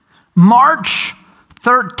March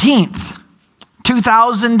 13th,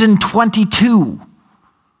 2022.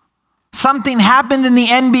 Something happened in the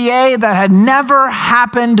NBA that had never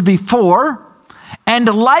happened before, and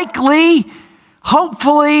likely,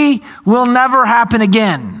 hopefully, will never happen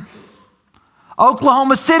again.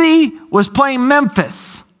 Oklahoma City was playing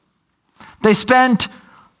Memphis. They spent,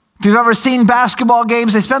 if you've ever seen basketball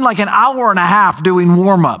games, they spend like an hour and a half doing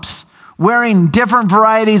warm-ups, wearing different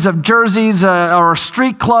varieties of jerseys or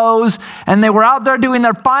street clothes, and they were out there doing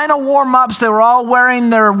their final warm-ups. They were all wearing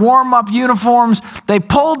their warm-up uniforms. They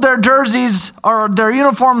pulled their jerseys or their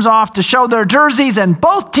uniforms off to show their jerseys, and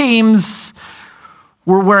both teams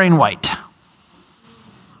were wearing white.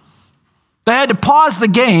 They had to pause the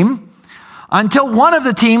game until one of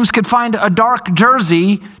the teams could find a dark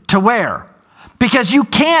jersey to wear, because you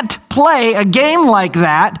can't play a game like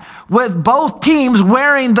that with both teams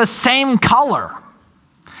wearing the same color.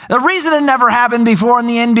 The reason it never happened before in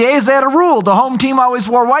the NBA is they had a rule. The home team always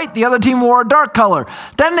wore white, the other team wore a dark color.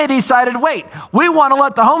 Then they decided, wait, we want to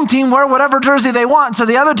let the home team wear whatever jersey they want, so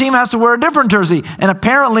the other team has to wear a different jersey. And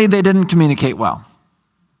apparently they didn't communicate well.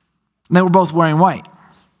 They were both wearing white.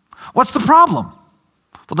 What's the problem?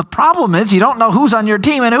 Well, the problem is you don't know who's on your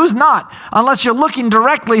team and who's not unless you're looking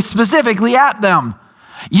directly, specifically at them.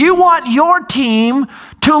 You want your team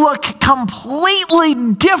to look completely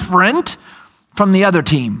different from the other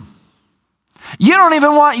team. You don't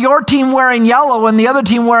even want your team wearing yellow and the other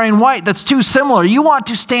team wearing white. That's too similar. You want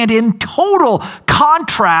to stand in total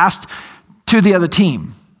contrast to the other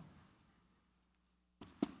team.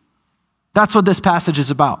 That's what this passage is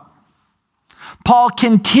about. Paul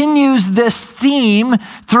continues this theme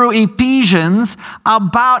through Ephesians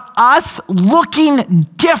about us looking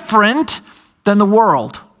different than the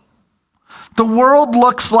world. The world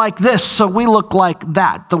looks like this, so we look like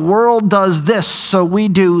that. The world does this, so we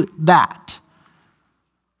do that.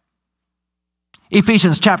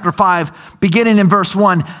 Ephesians chapter 5, beginning in verse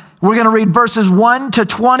 1. We're going to read verses 1 to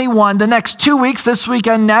 21. The next 2 weeks, this week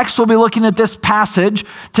and next, we'll be looking at this passage.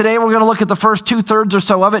 Today, we're going to look at the first 2/3 or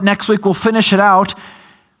so of it. Next week, we'll finish it out.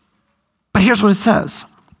 But here's what it says.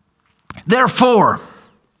 Therefore,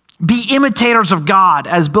 be imitators of God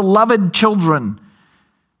as beloved children,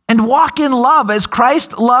 and walk in love as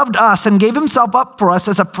Christ loved us and gave himself up for us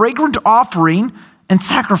as a fragrant offering and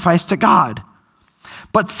sacrifice to God.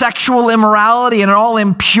 But sexual immorality and all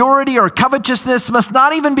impurity or covetousness must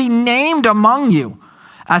not even be named among you,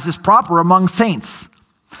 as is proper among saints.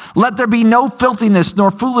 Let there be no filthiness,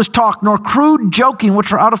 nor foolish talk, nor crude joking,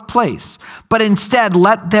 which are out of place. But instead,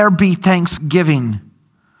 let there be thanksgiving.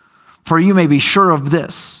 For you may be sure of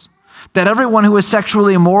this, that everyone who is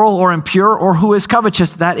sexually immoral or impure or who is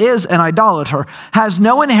covetous, that is an idolater, has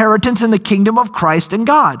no inheritance in the kingdom of Christ and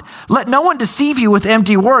God. Let no one deceive you with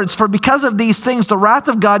empty words, for because of these things the wrath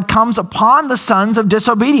of God comes upon the sons of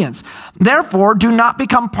disobedience. Therefore, do not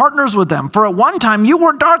become partners with them, for at one time you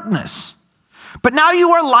were darkness, but now you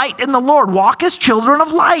are light in the Lord. Walk as children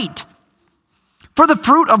of light. For the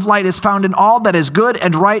fruit of light is found in all that is good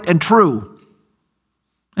and right and true.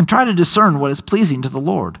 And try to discern what is pleasing to the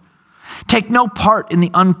Lord. Take no part in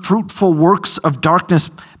the unfruitful works of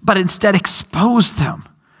darkness, but instead expose them.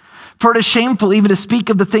 For it is shameful even to speak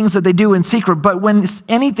of the things that they do in secret, but when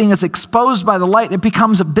anything is exposed by the light, it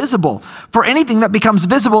becomes visible. For anything that becomes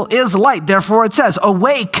visible is light. Therefore it says,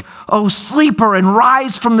 awake, O sleeper, and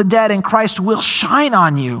rise from the dead, and Christ will shine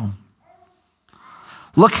on you.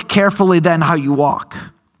 Look carefully then how you walk,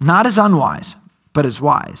 not as unwise, but as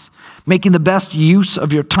wise, making the best use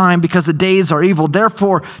of your time, because the days are evil.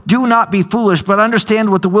 Therefore, do not be foolish, but understand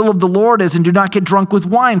what the will of the Lord is, and do not get drunk with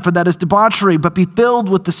wine, for that is debauchery, but be filled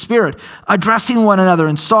with the Spirit, addressing one another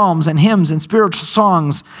in psalms and hymns and spiritual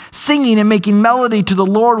songs, singing and making melody to the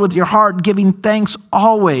Lord with your heart, giving thanks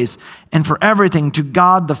always and for everything to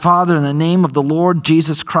God the Father in the name of the Lord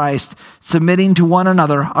Jesus Christ, submitting to one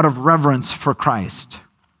another out of reverence for Christ.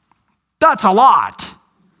 That's a lot.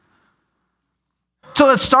 So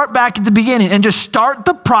let's start back at the beginning and just start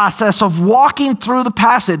the process of walking through the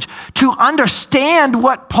passage to understand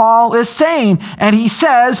what Paul is saying. And he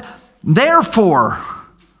says, therefore.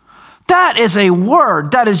 That is a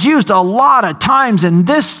word that is used a lot of times in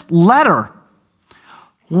this letter.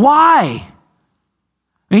 Why?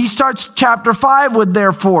 He starts chapter 5 with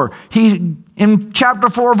therefore. In chapter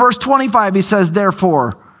 4, verse 25, he says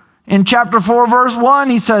therefore. In chapter 4, verse 1,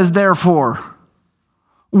 he says therefore.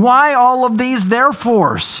 Why all of these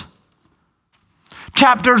therefores?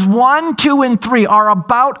 Chapters 1, 2, and 3 are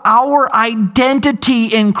about our identity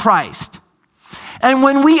in Christ. And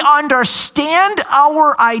when we understand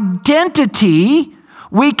our identity,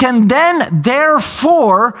 we can then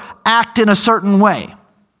therefore act in a certain way.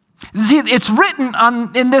 See, it's written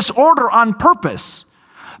in this order on purpose.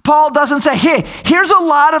 Paul doesn't say, hey, here's a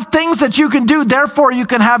lot of things that you can do, therefore you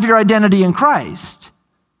can have your identity in Christ.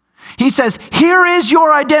 He says, here is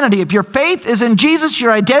your identity. If your faith is in Jesus,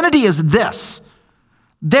 your identity is this.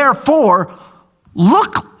 Therefore,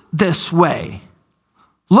 look this way.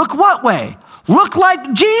 Look what way? Look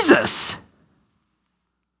like Jesus.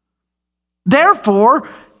 Therefore,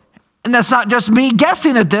 and that's not just me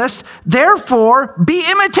guessing at this, therefore, be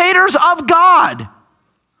imitators of God.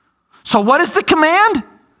 So what is the command?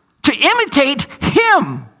 To imitate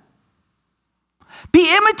him.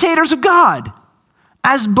 Be imitators of God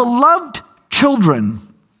as beloved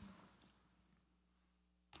children.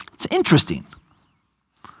 It's interesting.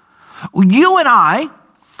 You and I,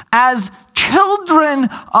 as children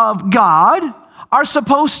of God, are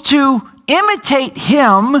supposed to imitate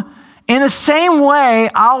him in the same way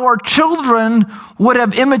our children would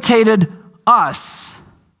have imitated us.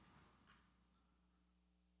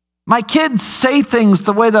 My kids say things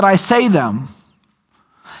the way that I say them.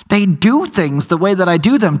 They do things the way that I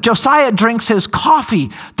do them. Josiah drinks his coffee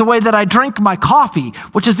the way that I drink my coffee,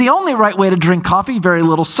 which is the only right way to drink coffee. Very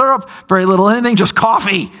little syrup, very little anything, just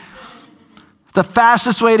coffee. The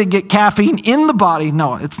fastest way to get caffeine in the body.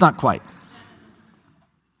 No, it's not quite.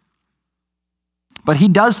 But he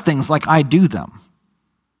does things like I do them.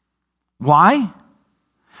 Why?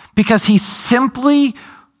 Because he simply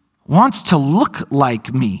wants to look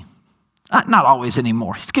like me. Not always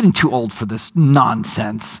anymore. He's getting too old for this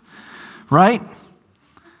nonsense, right?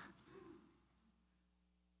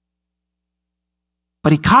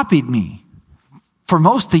 But he copied me for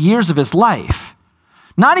most of the years of his life,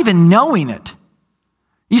 not even knowing it.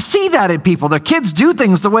 You see that in people. Their kids do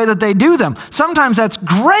things the way that they do them. Sometimes that's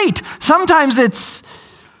great. Sometimes it's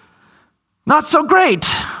not so great,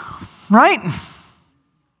 right?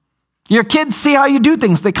 Your kids see how you do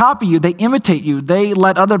things. They copy you. They imitate you. They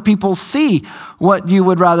let other people see what you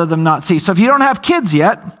would rather them not see. So if you don't have kids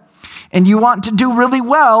yet and you want to do really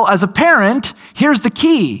well as a parent, here's the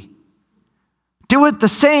key. Do it the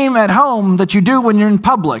same at home that you do when you're in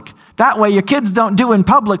public. That way your kids don't do in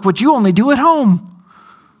public what you only do at home.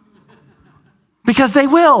 Because they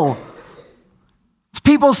will.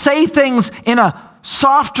 People say things in a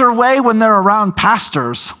softer way when they're around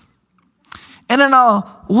pastors, and in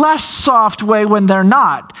a less soft way when they're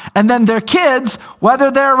not. And then their kids, whether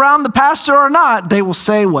they're around the pastor or not, they will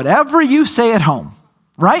say whatever you say at home,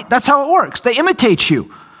 right? That's how it works. They imitate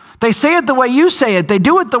you. They say it the way you say it. They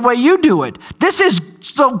do it the way you do it. This is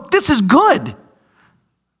good.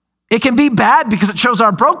 It can be bad because it shows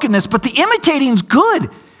our brokenness, but the imitating's good.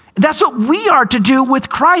 That's what we are to do with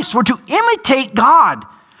Christ. We're to imitate God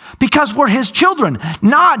because we're his children.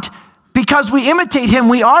 Not because we imitate him,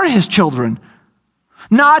 we are his children.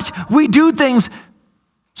 Not we do things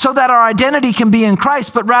so that our identity can be in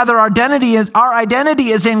Christ, but rather our identity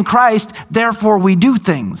is in Christ, therefore we do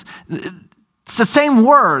things. It's the same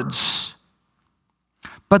words,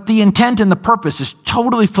 but the intent and the purpose is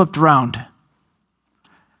totally flipped around.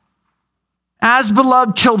 As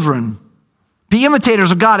beloved children, be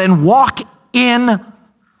imitators of God and walk in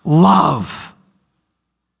love.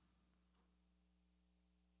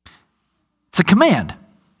 It's a command.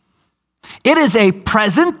 It is a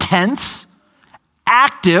present tense,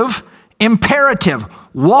 active, imperative.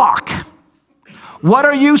 Walk. What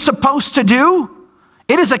are you supposed to do?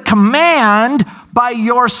 It is a command by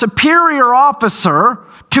your superior officer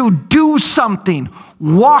to do something.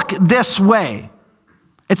 Walk this way.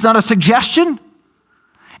 It's not a suggestion.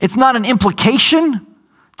 It's not an implication.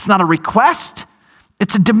 It's not a request.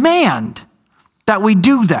 It's a demand that we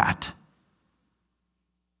do that.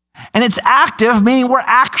 And it's active, meaning we're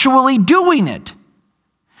actually doing it.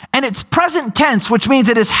 And it's present tense, which means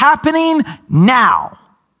it is happening now.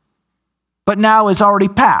 But now is already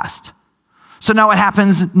past. So now it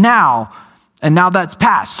happens now. And now that's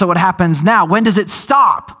past. So it happens now. When does it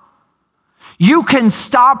stop? You can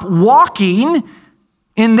stop walking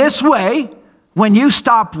in this way when you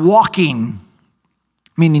stop walking,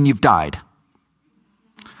 meaning you've died.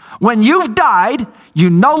 When you've died, you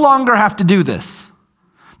no longer have to do this.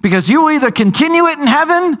 Because you will either continue it in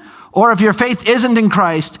heaven, or if your faith isn't in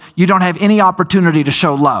Christ, you don't have any opportunity to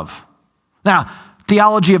show love. Now,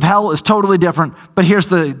 theology of hell is totally different, but here's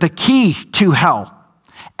the key to hell.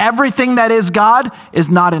 Everything that is God is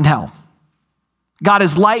not in hell. God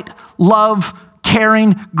is light, love,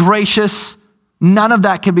 caring, gracious. None of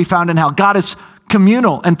that can be found in hell. God is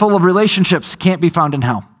communal and full of relationships, can't be found in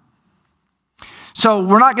hell. So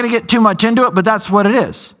we're not going to get too much into it, but that's what it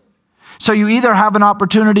is. So you either have an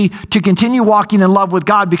opportunity to continue walking in love with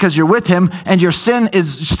God because you're with him and your sin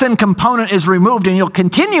component is removed and you'll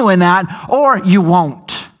continue in that, or you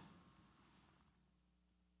won't.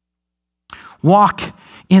 Walk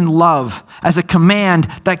in love as a command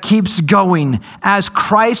that keeps going as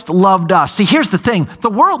Christ loved us. See, here's the thing. The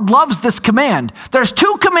world loves this command. There's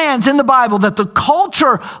two commands in the Bible that the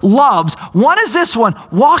culture loves. One is this one,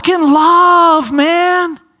 walk in love,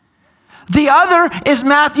 man. The other is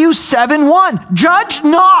Matthew 7:1, judge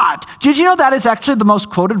not. Did you know that is actually the most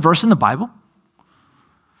quoted verse in the Bible?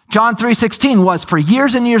 John 3:16 was for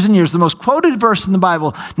years and years and years the most quoted verse in the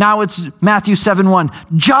Bible. Now it's Matthew 7:1.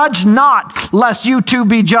 Judge not, lest you too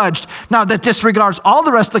be judged. Now that disregards all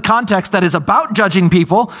the rest of the context that is about judging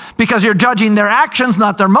people, because you're judging their actions,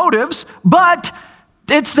 not their motives, but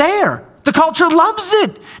it's there. The culture loves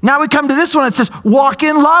it. Now we come to this one. It says, walk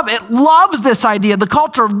in love. It loves this idea. The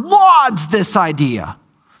culture lauds this idea.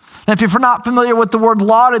 And if you're not familiar with the word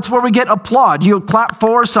laud, it's where we get applaud. You clap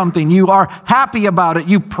for something. You are happy about it.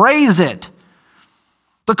 You praise it.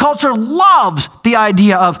 The culture loves the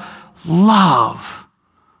idea of love.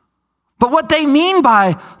 But what they mean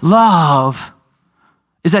by love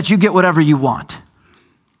is that you get whatever you want.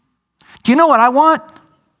 Do you know what I want?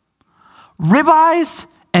 Ribeyes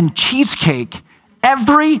and cheesecake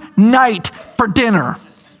every night for dinner.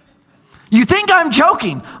 You think I'm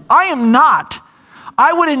joking? I am not.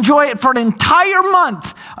 I would enjoy it for an entire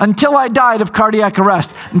month until I died of cardiac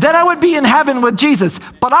arrest. Then I would be in heaven with Jesus,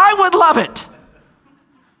 but I would love it.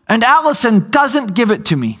 And Allison doesn't give it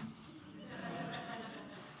to me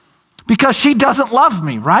because she doesn't love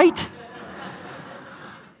me, right?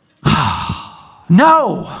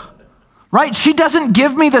 No, right? She doesn't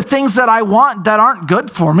give me the things that I want that aren't good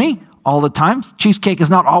for me all the time. Cheesecake is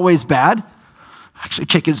not always bad. Actually,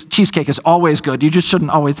 cheesecake is always good. You just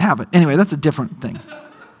shouldn't always have it. Anyway, that's a different thing.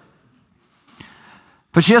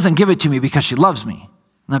 But she doesn't give it to me because she loves me,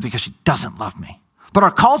 not because she doesn't love me. But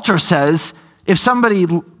our culture says if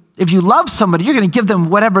you love somebody, you're going to give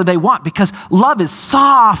them whatever they want because love is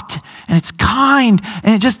soft and it's kind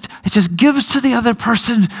and it just gives to the other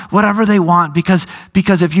person whatever they want because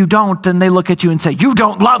if you don't, then they look at you and say, you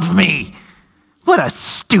don't love me. What a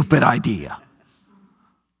stupid idea.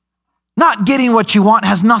 Not getting what you want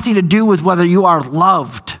has nothing to do with whether you are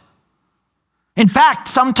loved. In fact,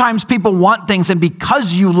 sometimes people want things, and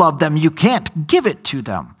because you love them, you can't give it to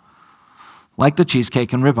them. Like the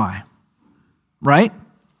cheesecake and ribeye, right?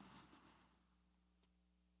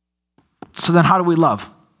 So then how do we love?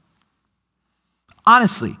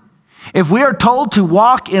 Honestly, if we are told to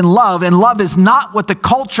walk in love, and love is not what the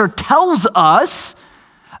culture tells us,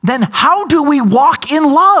 then how do we walk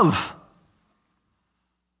in love?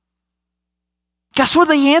 Guess where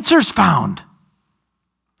the answer's found?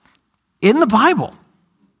 In the Bible.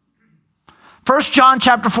 1 John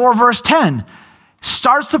chapter 4, verse 10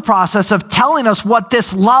 starts the process of telling us what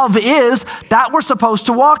this love is that we're supposed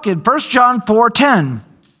to walk in. 1 John 4:10.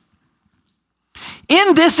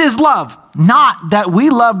 In this is love, not that we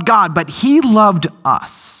loved God, but he loved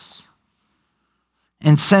us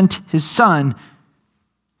and sent his son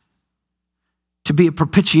to be a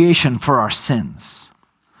propitiation for our sins.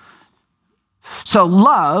 So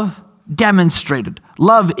love demonstrated.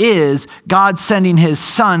 Love is God sending his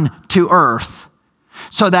son to earth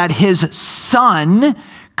so that his son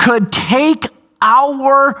could take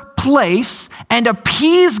our place and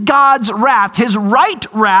appease God's wrath, his right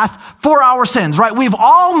wrath for our sins, right? We've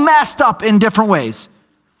all messed up in different ways.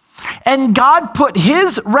 And God put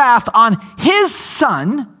his wrath on his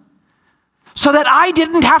son so that I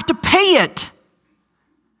didn't have to pay it.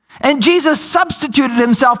 And Jesus substituted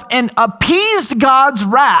himself and appeased God's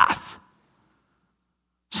wrath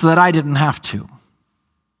so that I didn't have to.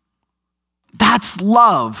 That's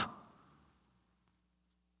love.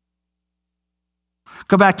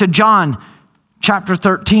 Go back to John chapter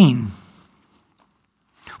 13.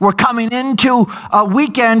 We're coming into a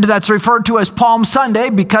weekend that's referred to as Palm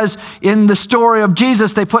Sunday because in the story of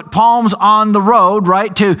Jesus, they put palms on the road,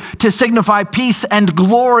 right, to signify peace and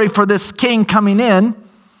glory for this king coming in.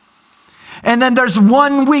 And then there's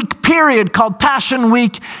 1 week period called Passion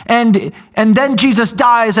Week, and then Jesus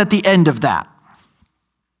dies at the end of that.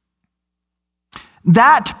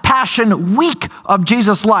 That Passion Week of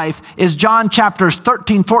Jesus' life is John chapters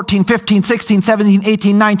 13, 14, 15, 16, 17,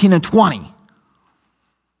 18, 19, and 20.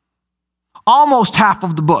 Almost half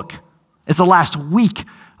of the book is the last week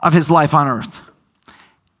of his life on earth.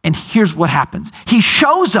 And here's what happens. He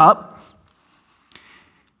shows up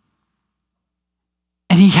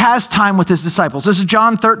and he has time with his disciples. This is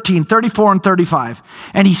John 13, 34 and 35.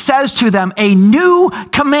 And he says to them, a new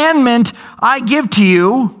commandment I give to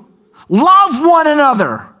you, Love one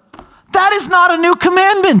another. That is not a new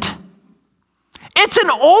commandment. It's an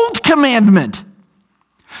old commandment.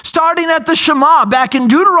 Starting at the Shema, back in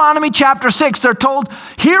Deuteronomy chapter 6, they're told,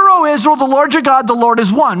 "Hear, O Israel, the Lord your God, the Lord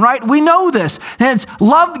is one," right? We know this. And it's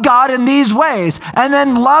love God in these ways, and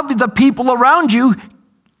then love the people around you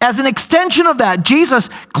as an extension of that. Jesus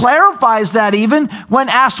clarifies that even when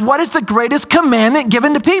asked, what is the greatest commandment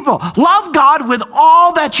given to people? Love God with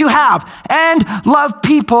all that you have, and love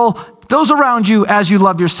people, those around you, as you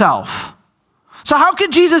love yourself. So how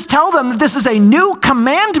could Jesus tell them that this is a new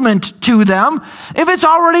commandment to them if it's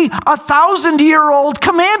already a 1,000-year-old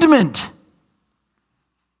commandment?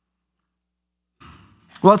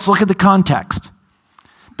 Well, let's look at the context.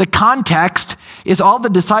 The context is all the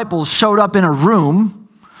disciples showed up in a room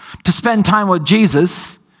to spend time with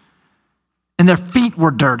Jesus, and their feet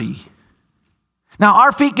were dirty. Now,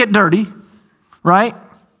 our feet get dirty, right?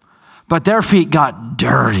 But their feet got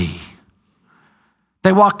dirty.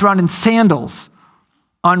 They walked around in sandals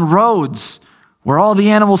on roads where all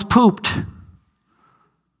the animals pooped.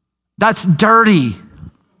 That's dirty.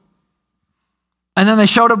 And then they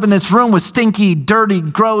showed up in this room with stinky, dirty,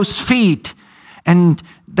 gross feet. And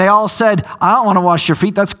they all said, "I don't want to wash your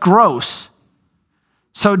feet. That's gross."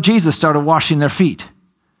 So Jesus started washing their feet.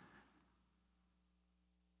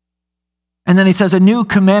 And then he says, "A new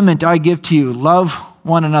commandment I give to you, love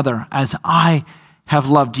one another as I have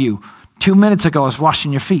loved you." 2 minutes ago, I was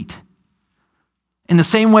washing your feet. In the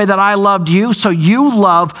same way that I loved you, so you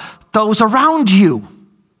love those around you.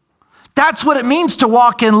 That's what it means to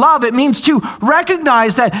walk in love. It means to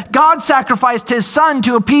recognize that God sacrificed his son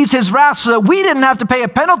to appease his wrath so that we didn't have to pay a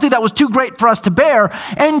penalty that was too great for us to bear.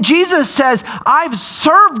 And Jesus says, "I've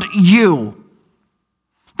served you."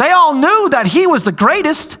 They all knew that he was the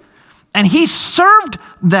greatest, and he served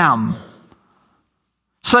them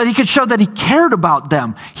so that he could show that he cared about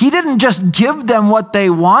them. He didn't just give them what they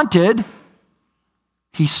wanted.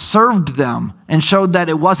 He served them and showed that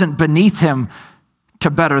it wasn't beneath him to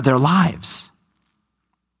better their lives.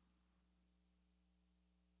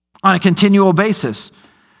 On a continual basis,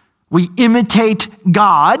 we imitate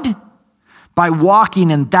God by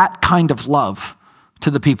walking in that kind of love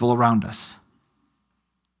to the people around us.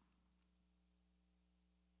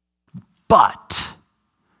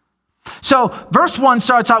 So verse 1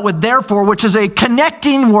 starts out with therefore, which is a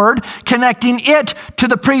connecting word, connecting it to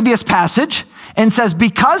the previous passage, and says,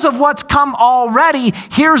 because of what's come already,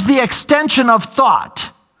 here's the extension of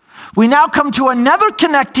thought. We now come to another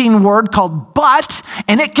connecting word called but,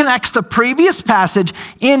 and it connects the previous passage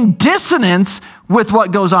in dissonance with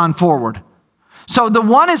what goes on forward. So the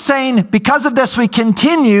one is saying, because of this we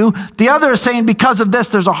continue. The other is saying, because of this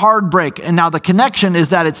there's a hard break. And now the connection is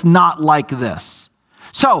that it's not like this.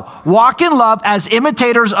 So walk in love as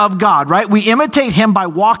imitators of God, right? We imitate him by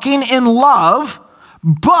walking in love,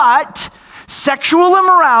 but sexual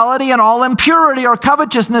immorality and all impurity or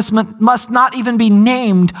covetousness must not even be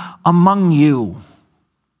named among you.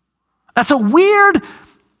 That's a weird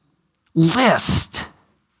list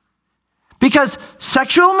because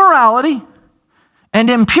sexual immorality and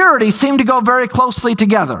impurity seem to go very closely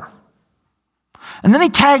together. And then he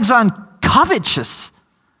tags on covetous.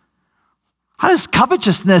 How does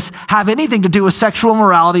covetousness have anything to do with sexual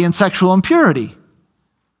immorality and sexual impurity?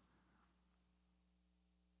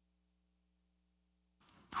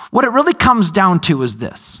 What it really comes down to is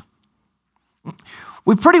this.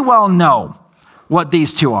 We pretty well know what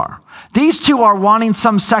these two are. These two are wanting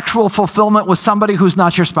some sexual fulfillment with somebody who's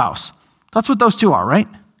not your spouse. That's what those two are, right?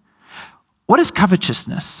 What is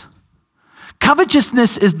covetousness?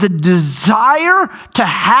 Covetousness is the desire to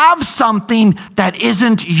have something that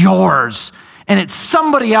isn't yours, and it's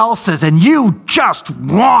somebody else's, and you just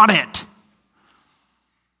want it.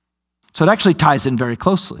 So it actually ties in very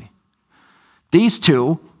closely. These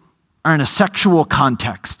two are in a sexual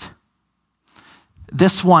context.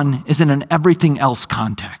 This one is in an everything else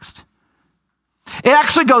context. It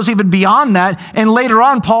actually goes even beyond that, and later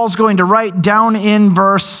on, Paul's going to write down in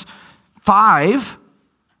verse 5,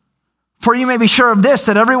 for you may be sure of this,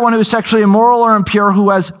 that everyone who is sexually immoral or impure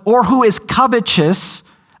who is covetous,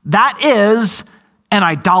 that is an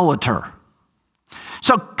idolater.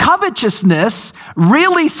 So covetousness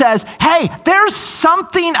really says, hey, there's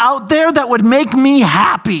something out there that would make me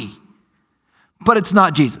happy, but it's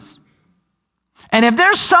not Jesus. And if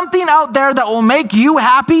there's something out there that will make you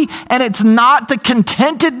happy and it's not the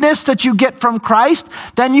contentedness that you get from Christ,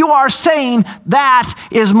 then you are saying that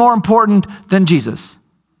is more important than Jesus.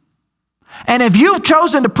 And if you've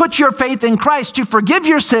chosen to put your faith in Christ to forgive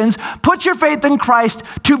your sins, put your faith in Christ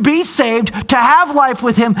to be saved, to have life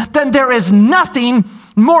with him, then there is nothing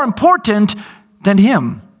more important than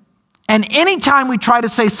him. And anytime we try to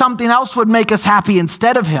say something else would make us happy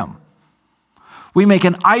instead of him, we make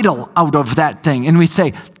an idol out of that thing. And we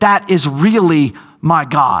say, that is really my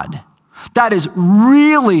God. That is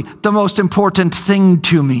really the most important thing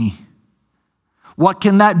to me. What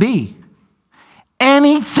can that be?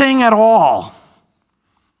 Anything at all.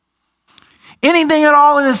 Anything at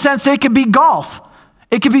all in the sense that it could be golf.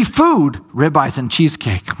 It could be food, ribeyes and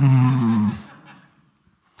cheesecake.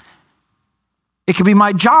 It could be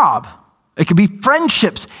my job. It could be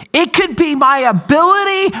friendships. It could be my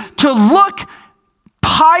ability to look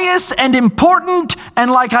pious and important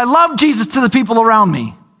and like I love Jesus to the people around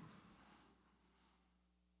me.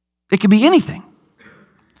 It could be anything.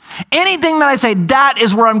 Anything that I say, that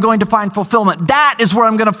is where I'm going to find fulfillment. That is where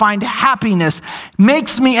I'm going to find happiness.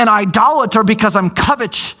 Makes me an idolater because I'm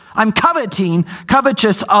covetous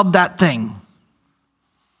of that thing.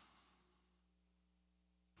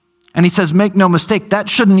 And he says, make no mistake, that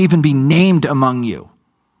shouldn't even be named among you.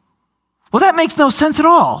 Well, that makes no sense at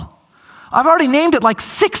all. I've already named it like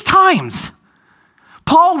 6 times.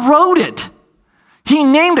 Paul wrote it. He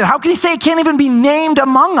named it. How can he say it can't even be named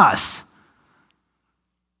among us?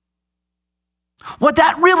 What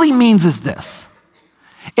that really means is this.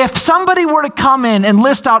 If somebody were to come in and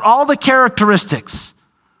list out all the characteristics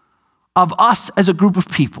of us as a group of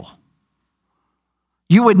people,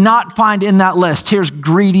 you would not find in that list, here's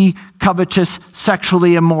greedy, covetous,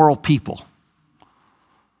 sexually immoral people.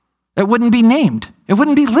 It wouldn't be named. It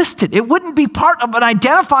wouldn't be listed. It wouldn't be part of an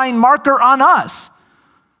identifying marker on us.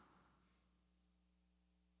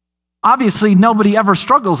 Obviously, nobody ever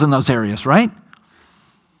struggles in those areas, right?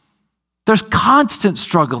 There's constant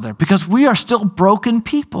struggle there because we are still broken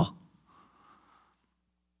people.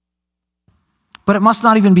 But it must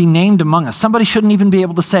not even be named among us. Somebody shouldn't even be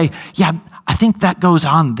able to say, yeah, I think that goes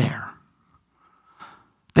on there.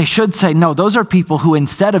 They should say, no, those are people who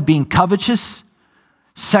instead of being covetous,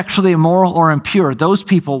 sexually immoral, or impure, those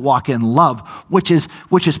people walk in love, which is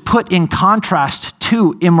put in contrast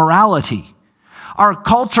to immorality. Our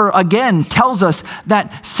culture, again, tells us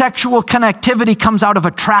that sexual connectivity comes out of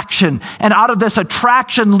attraction, and out of this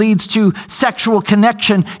attraction leads to sexual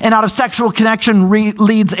connection, and out of sexual connection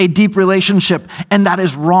leads a deep relationship, and that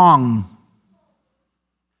is wrong.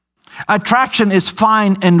 Attraction is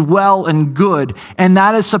fine and well and good, and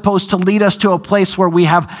that is supposed to lead us to a place where we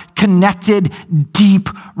have connected, deep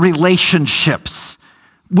relationships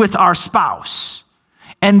with our spouse.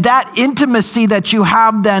 And that intimacy that you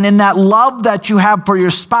have then, and that love that you have for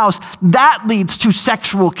your spouse, that leads to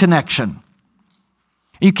sexual connection.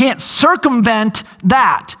 You can't circumvent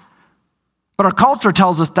that. But our culture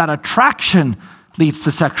tells us that attraction leads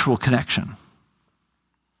to sexual connection.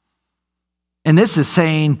 And this is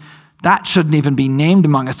saying that shouldn't even be named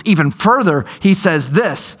among us. Even further, he says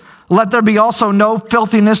this, let there be also no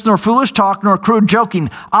filthiness, nor foolish talk, nor crude joking.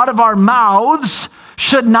 Out of our mouths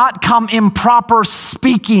should not come improper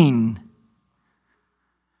speaking.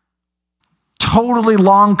 Totally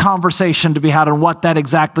long conversation to be had on what that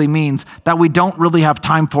exactly means that we don't really have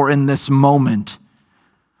time for in this moment.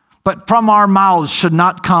 But from our mouths should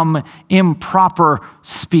not come improper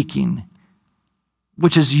speaking,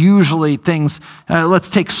 which is usually things, let's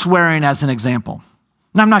take swearing as an example.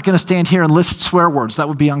 And I'm not going to stand here and list swear words. That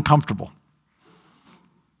would be uncomfortable.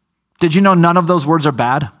 Did you know none of those words are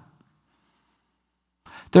bad?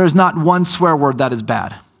 There is not one swear word that is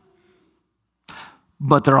bad,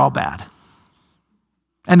 but they're all bad.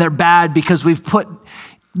 And they're bad because we've put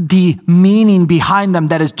the meaning behind them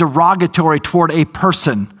that is derogatory toward a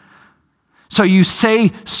person. So you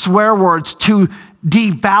say swear words to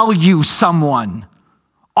devalue someone.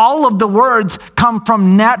 All of the words come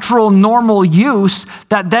from natural, normal use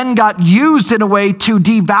that then got used in a way to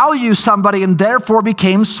devalue somebody and therefore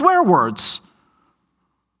became swear words.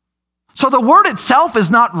 So the word itself is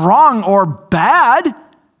not wrong or bad,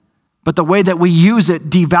 but the way that we use it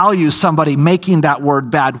devalues somebody, making that word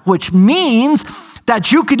bad, which means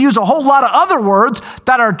that you could use a whole lot of other words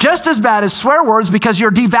that are just as bad as swear words because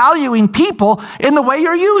you're devaluing people in the way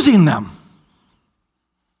you're using them.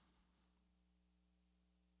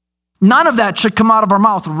 None of that should come out of our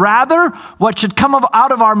mouth. Rather, what should come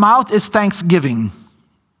out of our mouth is thanksgiving.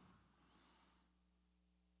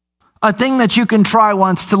 A thing that you can try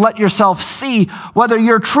once to let yourself see whether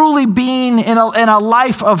you're truly being in a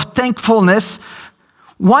life of thankfulness.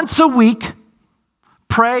 Once a week,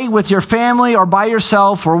 pray with your family or by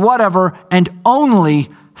yourself or whatever, and only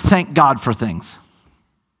thank God for things.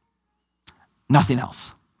 Nothing else.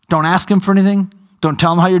 Don't ask him for anything. Don't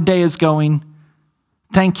tell him how your day is going.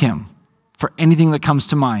 Thank him for anything that comes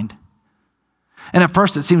to mind. And at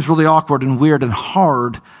first it seems really awkward and weird and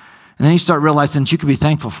hard. And then you start realizing that you could be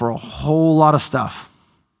thankful for a whole lot of stuff.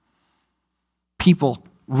 People,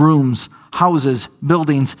 rooms, houses,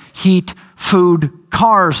 buildings, heat, food,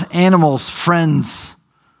 cars, animals, friends,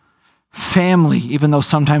 family, even though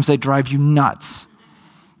sometimes they drive you nuts.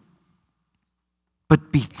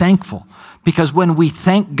 But be thankful, because when we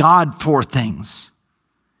thank God for things,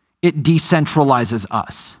 it decentralizes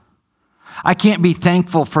us. I can't be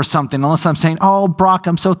thankful for something unless I'm saying, oh, Brock,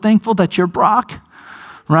 I'm so thankful that you're Brock,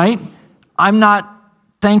 right? I'm not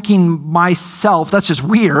thanking myself. That's just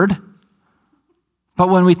weird. But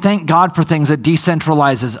when we thank God for things, it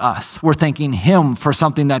decentralizes us. We're thanking him for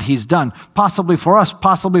something that he's done, possibly for us,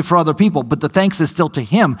 possibly for other people, but the thanks is still to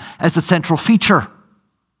him as the central feature.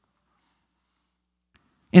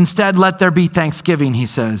 Instead, let there be thanksgiving, he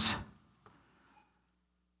says.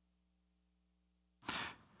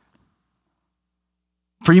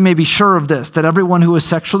 For you may be sure of this, that everyone who is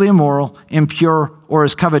sexually immoral, impure, or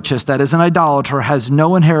is covetous, that is an idolater, has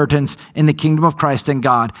no inheritance in the kingdom of Christ and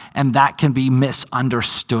God, and that can be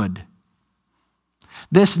misunderstood.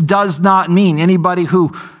 This does not mean anybody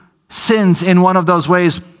who sins in one of those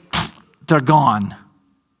ways, they're gone.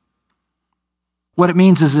 What it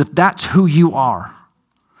means is if that's who you are,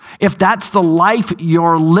 if that's the life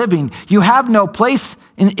you're living, you have no place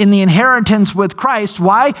in the inheritance with Christ.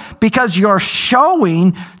 Why? Because you're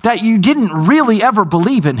showing that you didn't really ever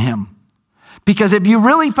believe in him. Because if you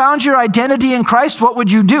really found your identity in Christ, what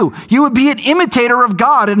would you do? You would be an imitator of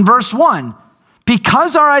God in verse 1.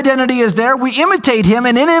 Because our identity is there, we imitate him,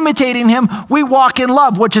 and in imitating him, we walk in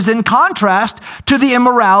love, which is in contrast to the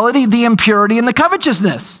immorality, the impurity, and the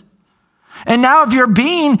covetousness. And now if you're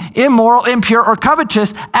being immoral, impure, or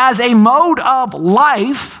covetous as a mode of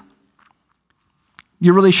life,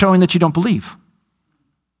 you're really showing that you don't believe.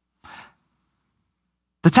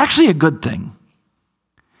 That's actually a good thing.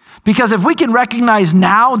 Because if we can recognize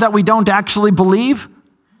now that we don't actually believe,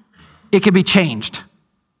 it can be changed.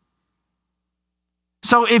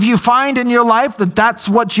 So if you find in your life that that's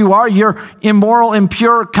what you are, you're immoral,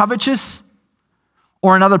 impure, covetous,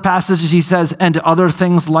 or in other passages he says, and other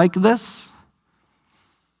things like this,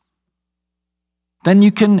 then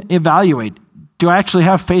you can evaluate, do I actually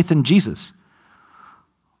have faith in Jesus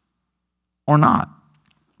or not?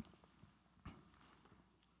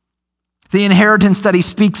 The inheritance that he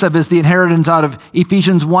speaks of is the inheritance out of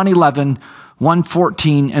Ephesians 1:11,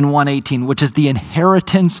 1:14, and 1:18, which is the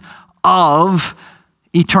inheritance of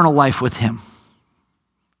eternal life with him.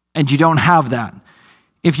 And you don't have that.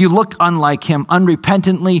 If you look unlike him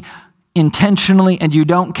unrepentantly, intentionally, and you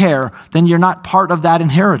don't care, then you're not part of that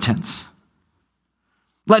inheritance.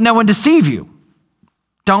 Let no one deceive you.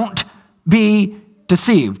 Don't be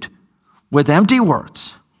deceived with empty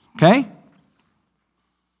words, okay?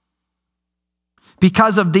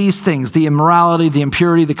 Because of these things, the immorality, the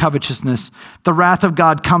impurity, the covetousness, the wrath of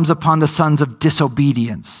God comes upon the sons of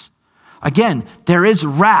disobedience. Again, there is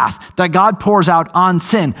wrath that God pours out on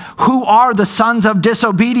sin. Who are the sons of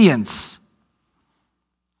disobedience?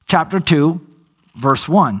 Chapter 2, verse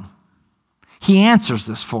 1. He answers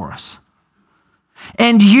this for us.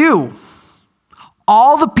 And you,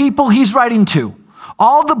 all the people he's writing to,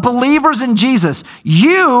 all the believers in Jesus,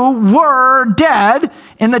 you were dead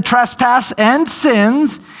in the trespass and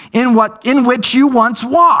sins in which you once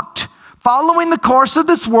walked, following the course of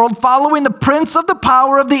this world, following the prince of the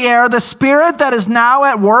power of the air, the spirit that is now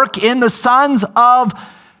at work in the sons of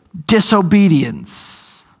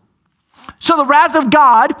disobedience. So the wrath of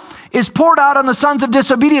God is poured out on the sons of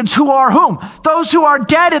disobedience, who are whom? Those who are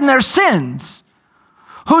dead in their sins,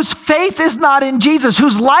 whose faith is not in Jesus,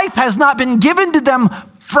 whose life has not been given to them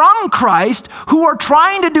from Christ, who are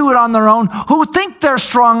trying to do it on their own, who think they're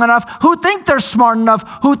strong enough, who think they're smart enough,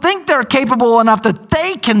 who think they're capable enough that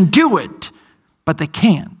they can do it, but they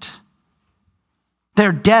can't.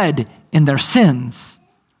 They're dead in their sins.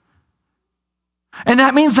 And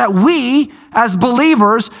that means that we, as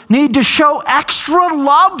believers, need to show extra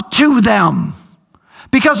love to them,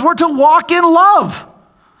 because we're to walk in love,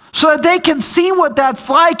 so that they can see what that's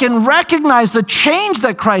like and recognize the change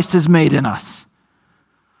that Christ has made in us,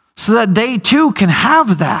 so that they too can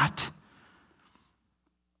have that.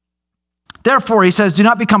 Therefore, he says, do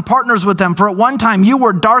not become partners with them, for at one time you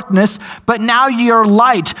were darkness, but now you're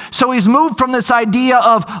light. So he's moved from this idea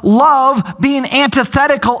of love being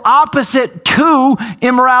antithetical, opposite to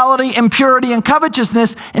immorality, impurity, and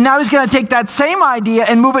covetousness, and now he's going to take that same idea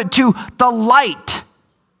and move it to the light.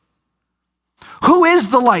 Who is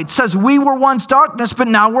the light? It says we were once darkness, but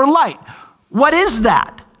now we're light. What is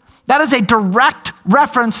that? That is a direct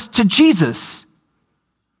reference to Jesus.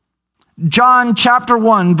 John chapter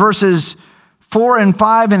 1, verses 4 and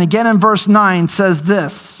 5, and again in verse 9 says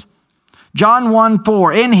this. John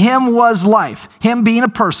 1:4, in him was life, him being a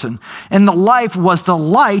person, and the life was the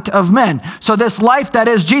light of men. So this life that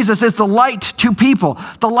is Jesus is the light to people.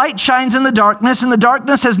 The light shines in the darkness, and the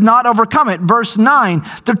darkness has not overcome it. Verse 9,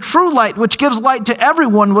 the true light, which gives light to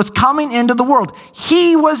everyone, was coming into the world.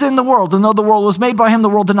 He was in the world, and though the world was made by him, the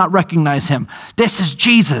world did not recognize him. This is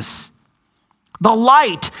Jesus, the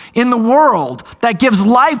light in the world that gives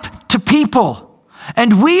life to people.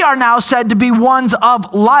 And we are now said to be ones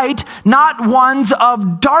of light, not ones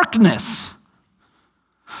of darkness.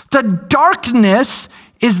 The darkness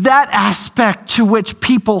is that aspect to which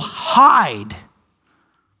people hide.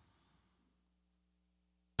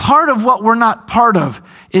 Part of what we're not part of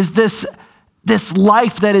is this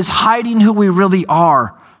life that is hiding who we really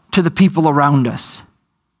are to the people around us.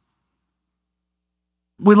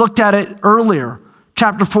 We looked at it earlier.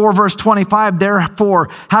 Chapter 4, verse 25, therefore,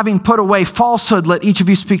 having put away falsehood, let each of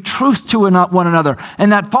you speak truth to one another.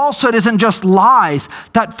 And that falsehood isn't just lies.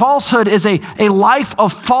 That falsehood is a life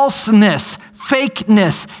of falseness,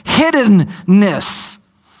 fakeness, hiddenness.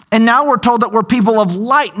 And now we're told that we're people of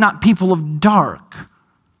light, not people of dark.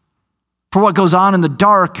 For what goes on in the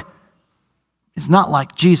dark is not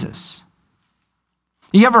like Jesus.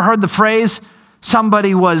 You ever heard the phrase,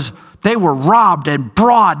 they were robbed in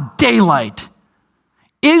broad daylight?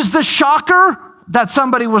 Is the shocker that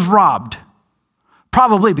somebody was robbed?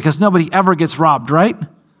 Probably, because nobody ever gets robbed, right?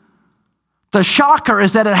 The shocker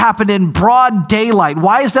is that it happened in broad daylight.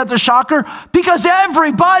 Why is that the shocker? Because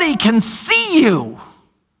everybody can see you.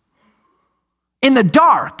 In the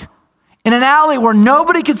dark, in an alley where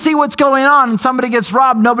nobody can see what's going on and somebody gets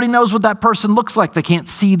robbed, nobody knows what that person looks like. They can't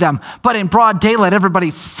see them. But in broad daylight,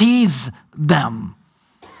 everybody sees them.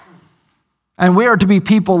 And we are to be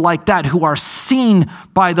people like that who are seen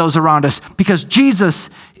by those around us because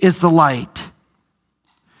Jesus is the light.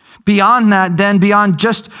 Beyond that, then, beyond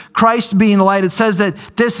just Christ being the light, it says that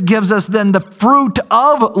this gives us then the fruit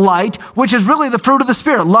of light, which is really the fruit of the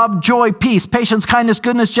Spirit: love, joy, peace, patience, kindness,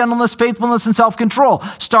 goodness, gentleness, faithfulness, and self-control,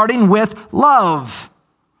 starting with love.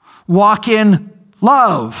 Walk in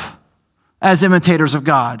love as imitators of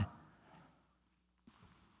God.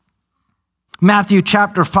 Matthew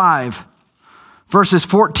chapter 5. Verses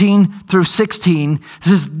 14 through 16.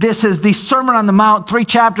 This is the Sermon on the Mount, 3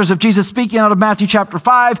 chapters of Jesus speaking out of Matthew chapter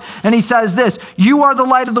 5. And he says this: you are the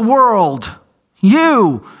light of the world.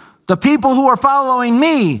 You, the people who are following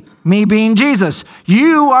me being Jesus,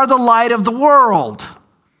 you are the light of the world.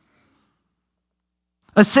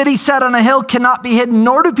 A city set on a hill cannot be hidden,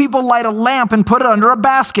 nor do people light a lamp and put it under a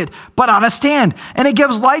basket, but on a stand. And it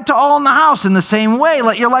gives light to all in the house. In the same way,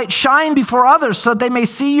 let your light shine before others so that they may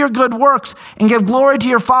see your good works and give glory to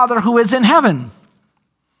your Father who is in heaven.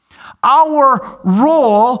 Our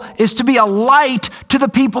role is to be a light to the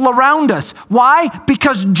people around us. Why?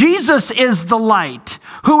 Because Jesus is the light,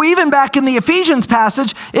 who even back in the Ephesians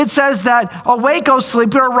passage, it says that, awake, O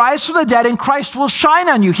sleeper, arise from the dead, and Christ will shine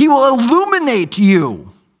on you. He will illuminate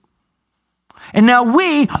you. And now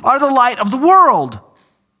we are the light of the world.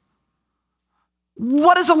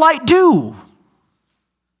 What does a light do?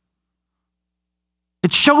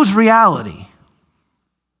 It shows reality.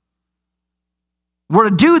 We're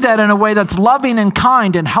to do that in a way that's loving and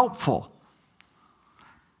kind and helpful.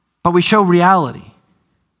 But we show reality.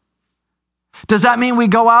 Does that mean we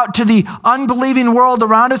go out to the unbelieving world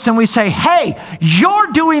around us and we say, hey, you're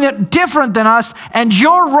doing it different than us and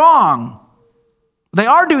you're wrong? They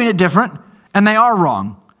are doing it different and they are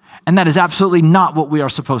wrong. And that is absolutely not what we are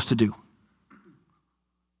supposed to do.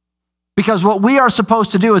 Because what we are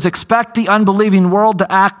supposed to do is expect the unbelieving world to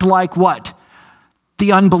act like what?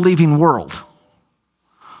 The unbelieving world.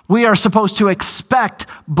 We are supposed to expect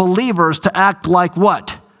believers to act like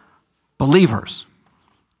what? Believers.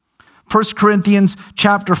 1 Corinthians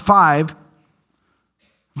chapter 5,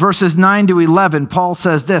 verses 9 to 11, Paul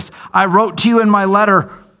says this: I wrote to you in my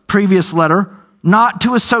previous letter, not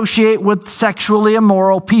to associate with sexually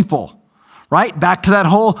immoral people. Right? Back to that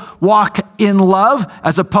whole walk in love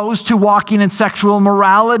as opposed to walking in sexual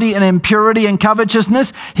immorality and impurity and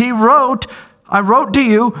covetousness. I wrote to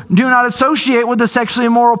you, do not associate with the sexually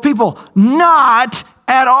immoral people, not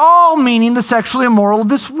at all meaning the sexually immoral of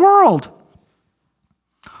this world,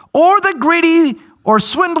 or the greedy, or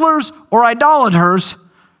swindlers, or idolaters,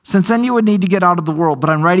 since then you would need to get out of the world. But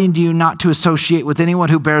I'm writing to you not to associate with anyone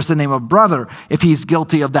who bears the name of brother if he's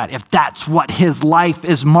guilty of that, if that's what his life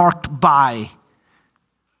is marked by.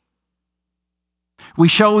 We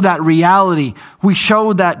show that reality. We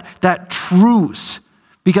show that truth.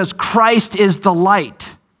 Because Christ is the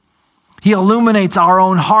light. He illuminates our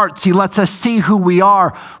own hearts. He lets us see who we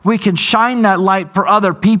are. We can shine that light for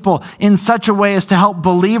other people in such a way as to help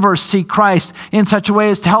believers see Christ, in such a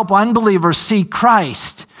way as to help unbelievers see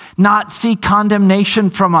Christ, not see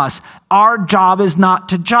condemnation from us. Our job is not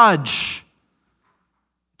to judge.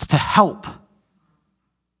 It's to help.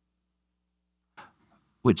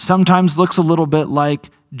 Which sometimes looks a little bit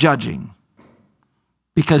like judging.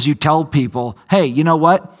 Because you tell people, hey, you know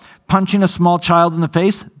what? Punching a small child in the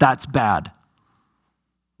face, that's bad.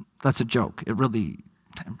 That's a joke. It really...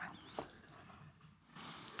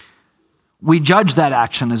 We judge that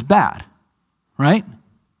action as bad, right?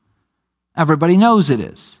 Everybody knows it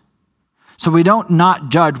is. So we don't not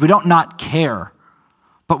judge, we don't not care,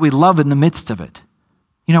 but we love in the midst of it.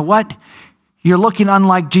 You know what? You're looking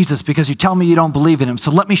unlike Jesus because you tell me you don't believe in him.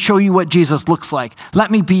 So let me show you what Jesus looks like.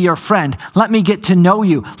 Let me be your friend. Let me get to know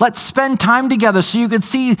you. Let's spend time together so you can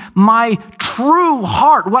see my true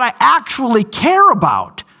heart, what I actually care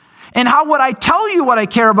about. And how what I tell you what I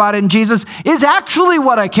care about in Jesus is actually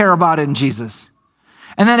what I care about in Jesus.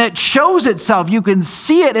 And then it shows itself. You can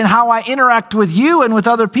see it in how I interact with you and with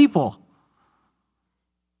other people.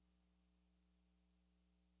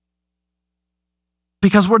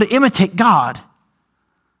 Because we're to imitate God.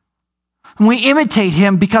 And we imitate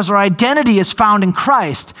him because our identity is found in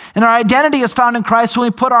Christ. And our identity is found in Christ when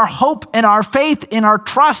we put our hope and our faith and our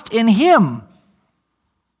trust in him.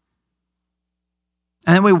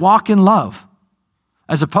 And then we walk in love,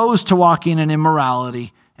 as opposed to walking in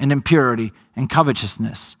immorality and impurity and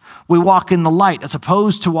covetousness. We walk in the light, as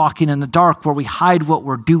opposed to walking in the dark, where we hide what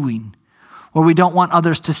we're doing, where we don't want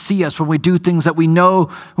others to see us, when we do things that we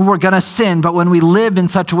know we're going to sin, but when we live in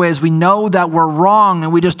such a way as we know that we're wrong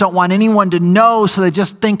and we just don't want anyone to know, so they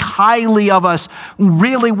just think highly of us.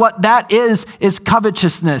 Really what that is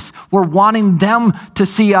covetousness. We're wanting them to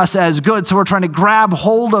see us as good, so we're trying to grab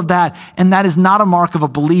hold of that, and that is not a mark of a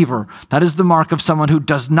believer. That is the mark of someone who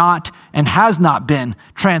does not and has not been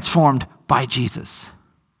transformed by Jesus.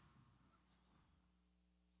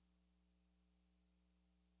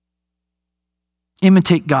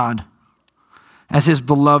 Imitate God as his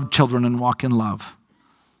beloved children and walk in love.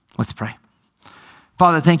 Let's pray.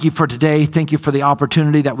 Father, thank you for today. Thank you for the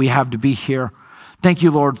opportunity that we have to be here. Thank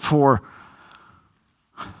you, Lord, for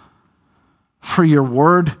your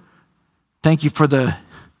word. Thank you for the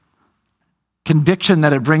conviction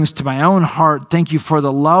that it brings to my own heart. Thank you for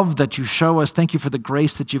the love that you show us. Thank you for the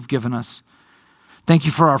grace that you've given us. Thank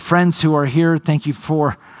you for our friends who are here. Thank you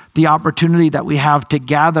for the opportunity that we have to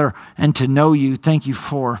gather and to know you. Thank you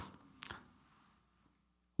for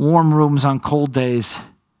warm rooms on cold days,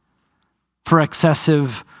 for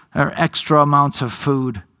excessive or extra amounts of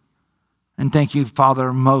food. And thank you,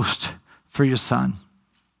 Father, most for your Son.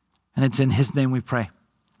 And it's in his name we pray.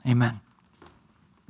 Amen.